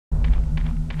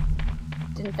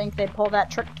Didn't think they'd pull that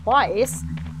trick twice.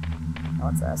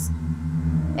 What's this?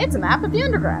 It's a map of the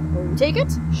underground. Will you take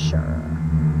it? Sure.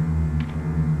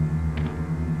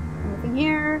 Anything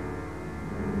here?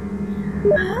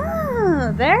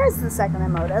 Ah, there's the second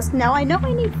MONETIZATION. Now I know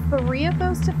I need 3 of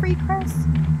those to free Chris.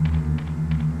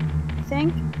 I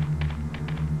think.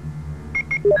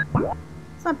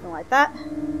 Something like that.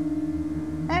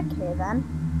 Okay then.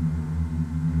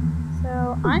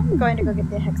 So I'm going to go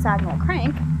get the hexagonal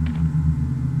crank.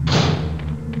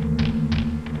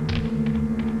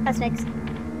 Hi, snakes.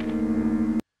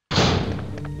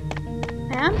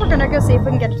 And we're gonna go see if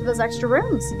we can get to those extra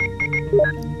rooms.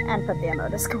 And put the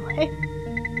MONETIZATION away.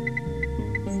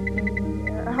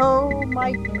 Oh,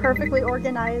 my perfectly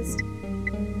organized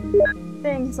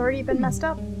thing has already been messed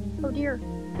up. Oh dear.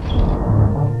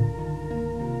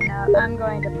 No, I'm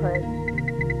going to put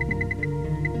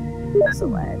this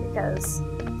away because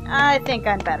I think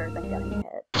I'm better than getting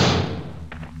hit.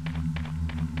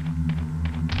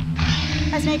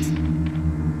 Hi, snakes.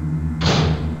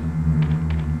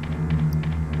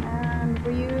 And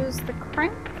we use the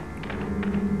crank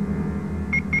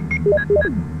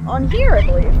on here, I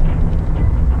believe.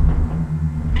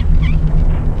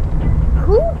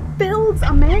 Who builds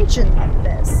a mansion like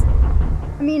this?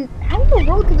 I mean, how in the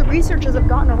world could the researchers have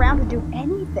gotten around to do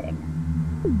anything?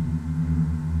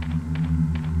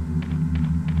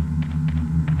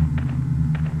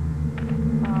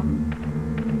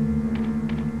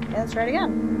 Yeah, let's try it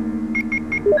again.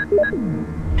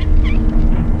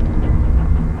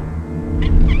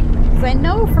 Because I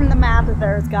know from the map that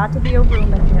there's got to be a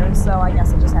room in here, so I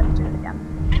guess I just had to do it again.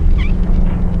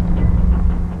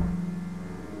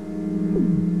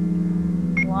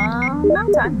 One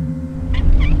more time.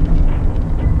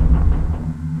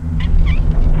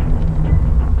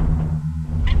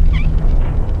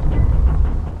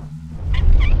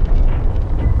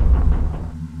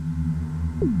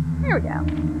 Here we go.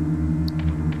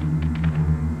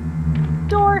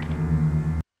 Door.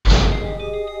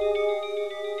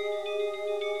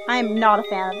 I'm not a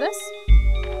fan of this.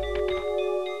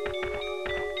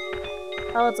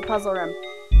 Oh, it's a puzzle room.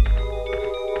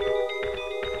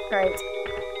 Great.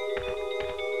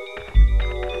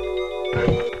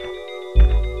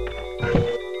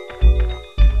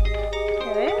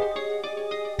 Okay.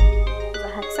 There's a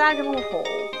hexagonal hole.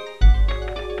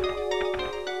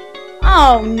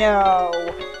 Oh no!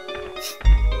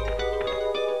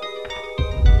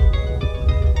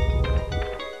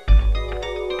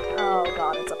 Oh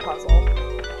god, it's a puzzle.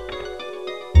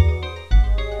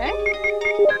 Okay.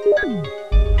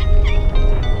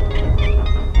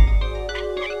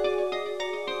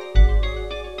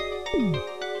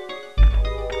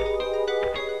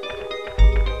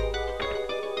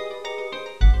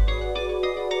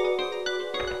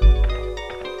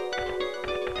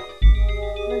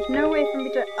 No way for me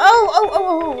to. Oh!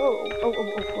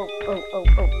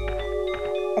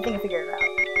 I think I figured it out.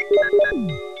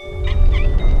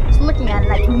 Just looking at it,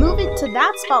 I can move it to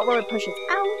that spot where it pushes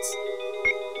out.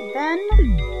 Then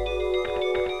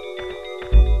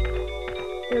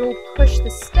it'll push the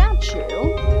statue.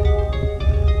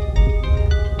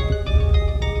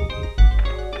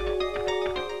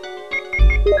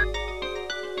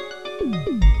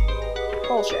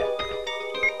 Bullshit.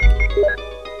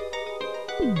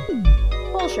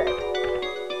 Bullshit.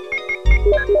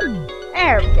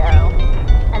 There we go.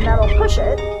 And that'll push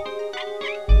it.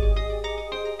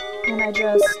 And I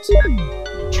just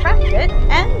retract it,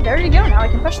 and there you go, now I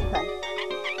can push the thing.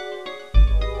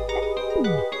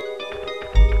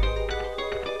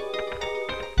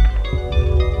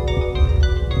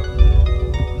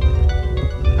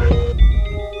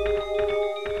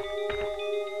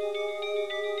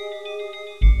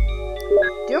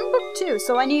 Doom Book 2,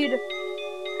 so I need... If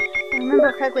I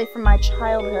remember correctly from my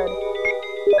childhood,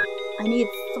 I need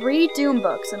 3 Doom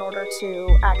books in order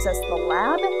to access the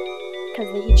lab, because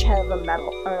they each have a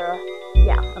medal, a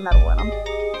medal in them.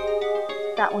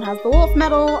 That one has the wolf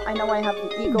medal, I know I have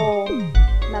the eagle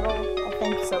medal, I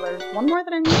think, so there's one more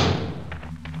that I need.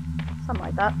 Something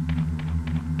like that.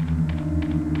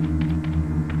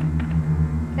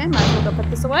 Okay, might as well go put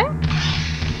this away.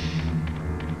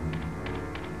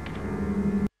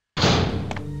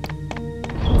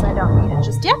 Since I don't need it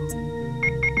just yet.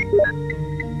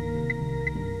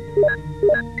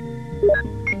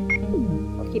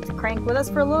 We'll keep the crank with us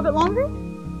for a little bit longer.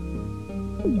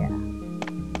 Yeah.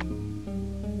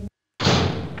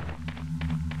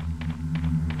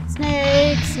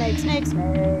 Snakes, snakes, snakes,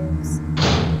 snakes.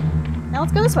 Now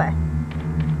let's go this way.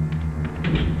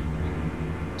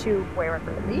 To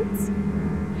wherever it leads.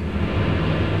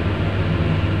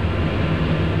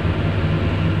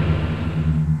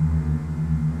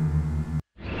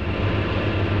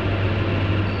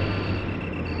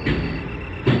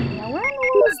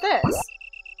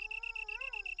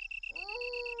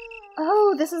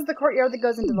 this is the courtyard that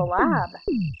goes into the lab.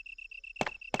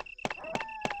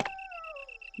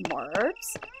 More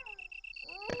herbs.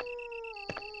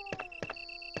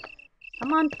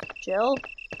 Come on, Jill.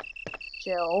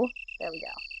 Jill. There we go.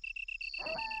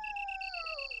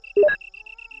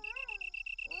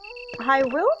 I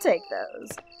will take those.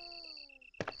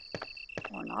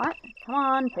 Or not. Come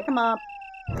on, pick them up.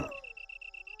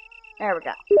 There we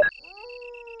go.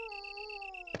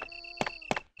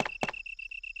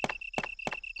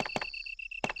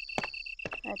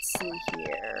 Let's see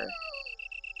here.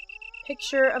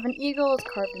 Picture of an eagle is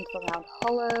carved into the round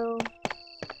hollow.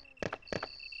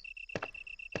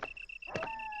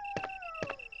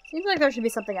 Seems like there should be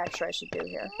something extra I should do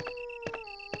here.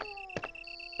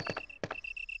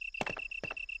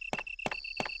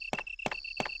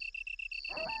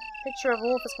 Picture of a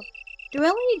wolf is... Do I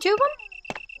only need 2 of them?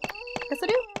 Guess I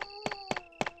do.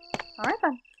 Alright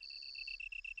then.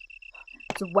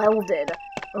 It's welded.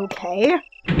 Okay.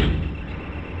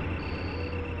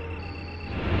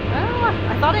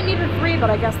 I thought I needed 3, but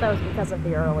I guess that was because of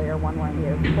the earlier one where I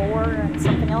needed 4, and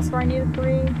something else where I needed 3.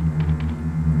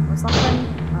 Or something.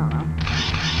 I don't know.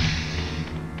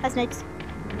 Hi, snakes.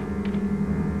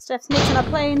 Stuff snakes in a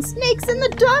plane. Snakes in the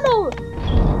tunnel!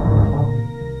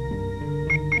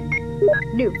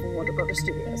 New from Warner Brothers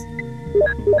Studios.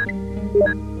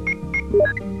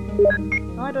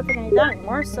 Well, I don't think I need that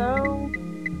anymore, so...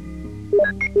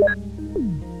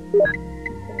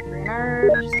 Green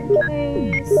herb, just in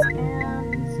case,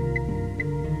 and...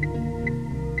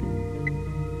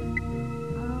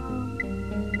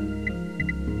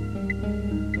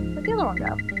 Where'd the other one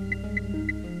go?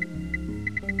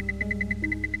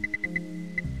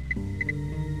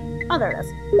 Oh, there it is.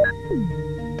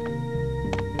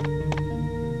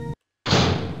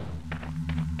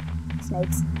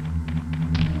 Snakes.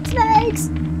 Snakes!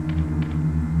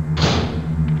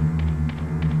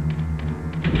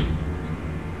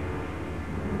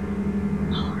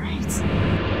 Alright.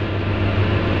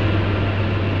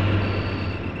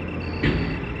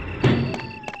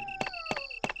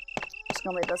 Just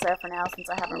gonna leave this there for now since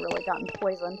I haven't really gotten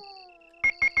poisoned.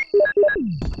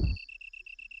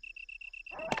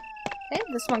 Okay,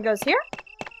 this one goes here.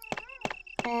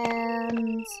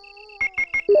 And...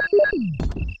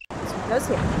 this one goes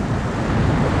here.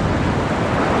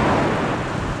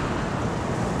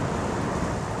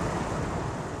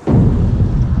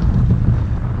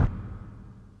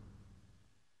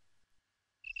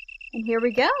 And here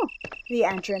we go, the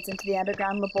entrance into the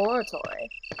underground laboratory.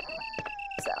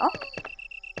 So,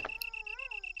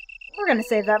 we're gonna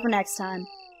save that for next time.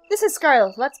 This is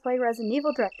Scarlet, Let's Play Resident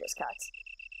Evil Director's Cut.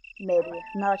 Maybe.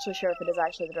 I'm not actually sure if it is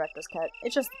actually the Director's Cut.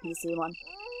 It's just the PC one.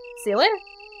 See you later!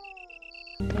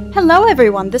 Hello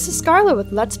everyone, this is Scarlet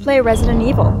with Let's Play Resident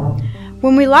Evil.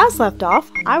 When we last left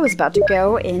off, I was about to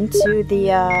go into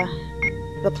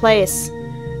the place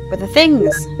with the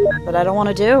things that I don't want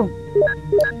to do.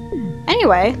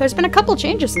 Anyway, there's been a couple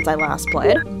changes since I last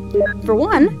played. For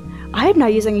one, I am now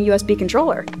using a USB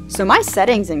controller, so my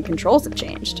settings and controls have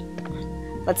changed.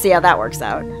 Let's see how that works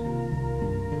out.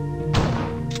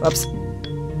 Whoops.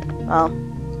 Well,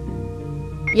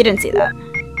 you didn't see that.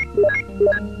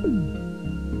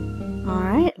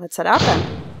 Alright, let's head out then.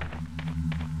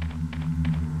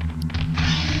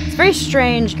 It's very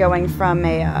strange going from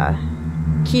a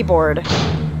keyboard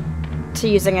to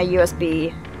using a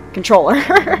USB controller.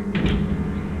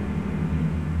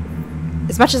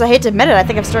 As much as I hate to admit it, I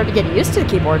think I've started to get used to the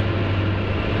keyboard.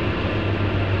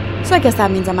 So I guess that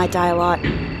means I might die a lot.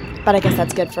 But I guess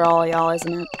that's good for all y'all,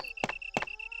 isn't it?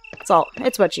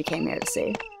 It's what you came here to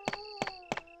see.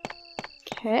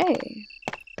 Okay.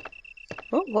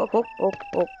 Oh, oh, oh, oh,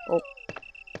 oh, oh.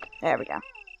 There we go.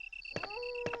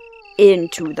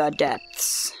 Into the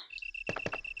depths.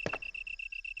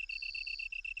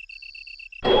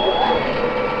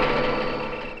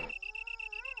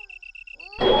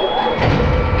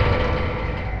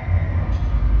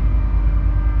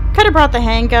 Could have brought the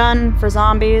handgun for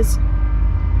zombies,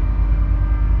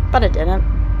 but I didn't.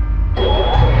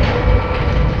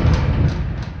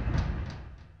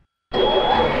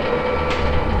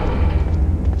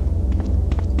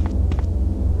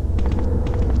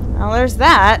 Well, there's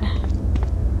that.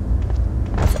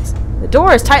 What's this? The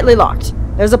door is tightly locked.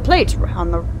 There's a plate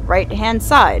on the right-hand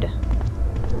side.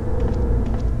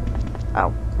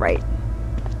 Oh, right.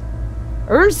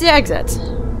 Emergency exit.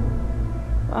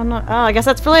 Oh, I guess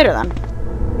that's for later then.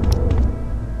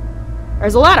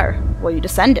 There's a ladder. Will you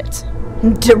descend it?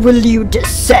 Will you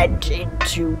descend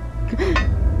into...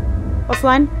 What's the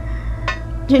line?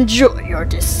 Enjoy your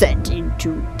descent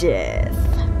into death.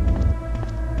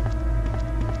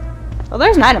 Well,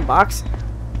 there's an item box.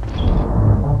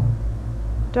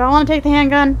 Do I want to take the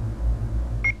handgun?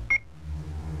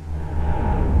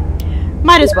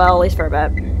 Might as well, at least for a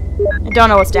bit. I don't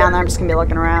know what's down there, I'm just gonna be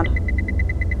looking around.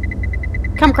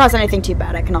 Come across anything too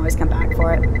bad, I can always come back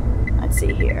for it. Let's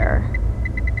see here.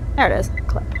 There it is.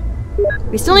 Clip.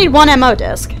 We still need one MO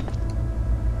disc.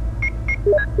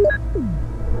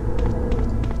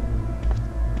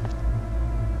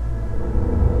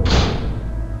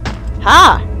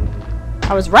 Ha!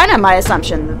 I was right on my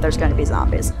assumption that there's going to be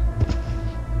zombies.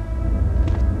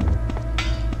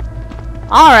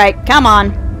 Alright, come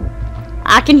on.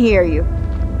 I can hear you.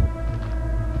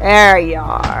 There you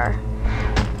are.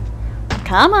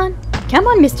 Come on. Come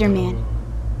on, Mr. Man.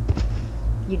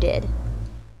 You did.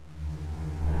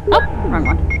 Oh, wrong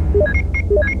one.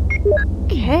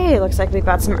 Okay, looks like we've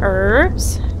got some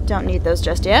herbs. Don't need those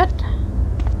just yet.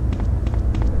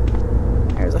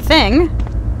 There's a thing.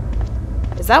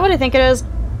 Is that what I think it is?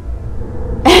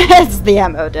 It's the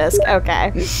ammo disc.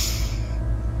 Okay. Is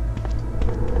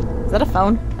that a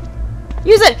phone?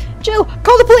 Use it! Jill,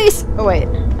 call the police! Oh wait,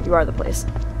 you are the police.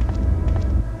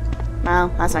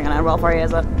 No, that's not gonna end well for you,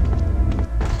 is it?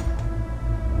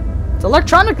 It's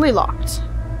electronically locked.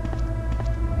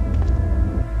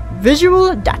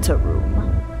 Visual data room.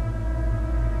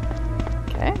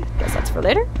 Okay, guess that's for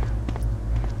later.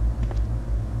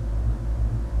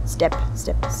 Step,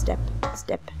 step, step,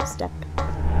 step, step.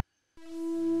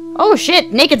 Oh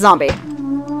shit, naked zombie.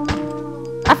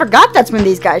 I forgot that's when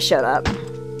these guys showed up.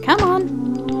 Come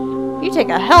on. You take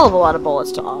a hell of a lot of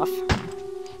bullets to off.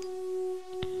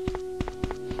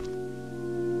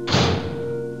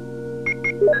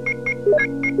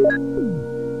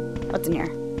 What's in here?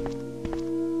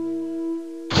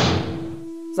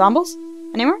 Zombies?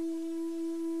 Anywhere?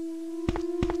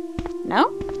 No?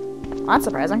 Well, that's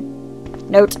surprising.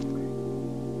 Note.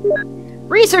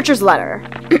 Researcher's letter.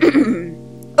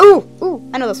 Ooh,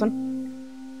 I know this one.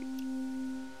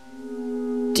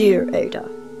 Dear Ada,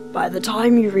 by the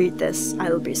time you read this, I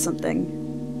will be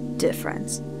something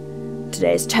different.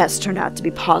 Today's test turned out to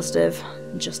be positive,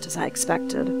 just as I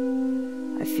expected.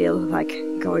 I feel like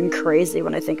going crazy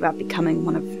when I think about becoming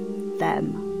one of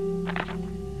them.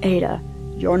 Ada,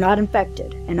 you're not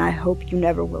infected, and I hope you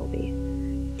never will be.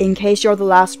 In case you're the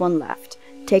last one left,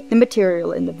 take the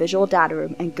material in the visual data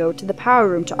room and go to the power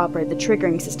room to operate the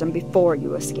triggering system before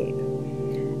you escape.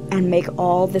 And make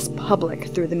all this public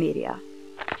through the media.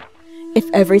 If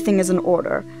everything is in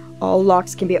order, all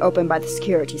locks can be opened by the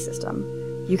security system.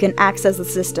 You can access the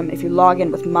system if you log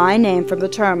in with my name from the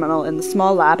terminal in the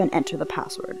small lab and enter the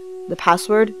password. The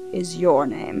password is your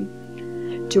name.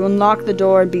 To unlock the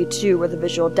door in B2 where the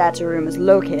visual data room is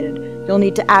located, you'll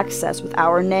need to access with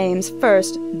our names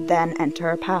first, then enter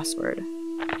a password.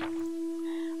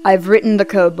 I've written the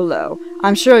code below.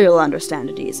 I'm sure you'll understand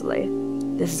it easily.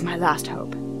 This is my last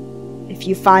hope. If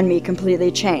you find me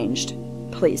completely changed,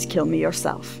 please kill me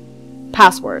yourself.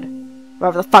 Password.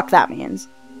 Whatever the fuck that means.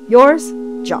 Yours,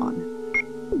 John.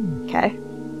 Okay.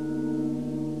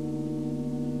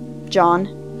 John,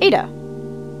 Ada.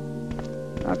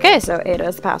 Okay, so Ada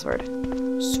is the password.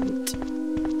 Sweet.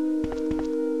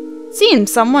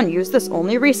 Seems someone used this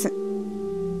only recently.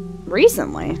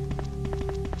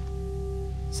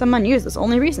 Someone used this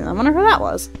only recently. I wonder who that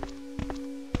was.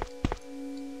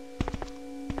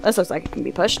 This looks like it can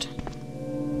be pushed.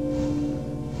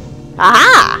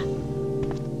 Aha!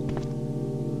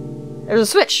 There's a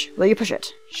switch. Will you push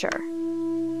it? Sure.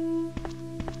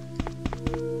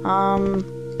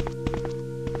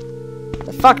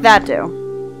 The fuck that do?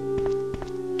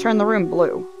 Turn the room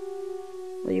blue.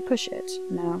 Will you push it?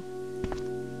 No.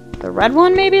 The red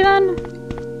one maybe then?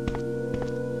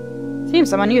 Seems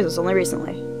someone used this only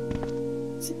recently.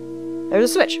 There's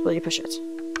a switch. Will you push it?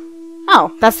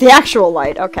 Oh, that's the actual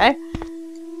light. Okay.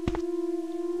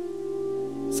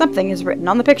 Something is written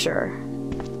on the picture.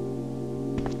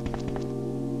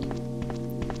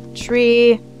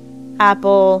 Tree,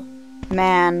 apple,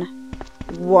 man,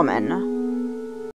 woman.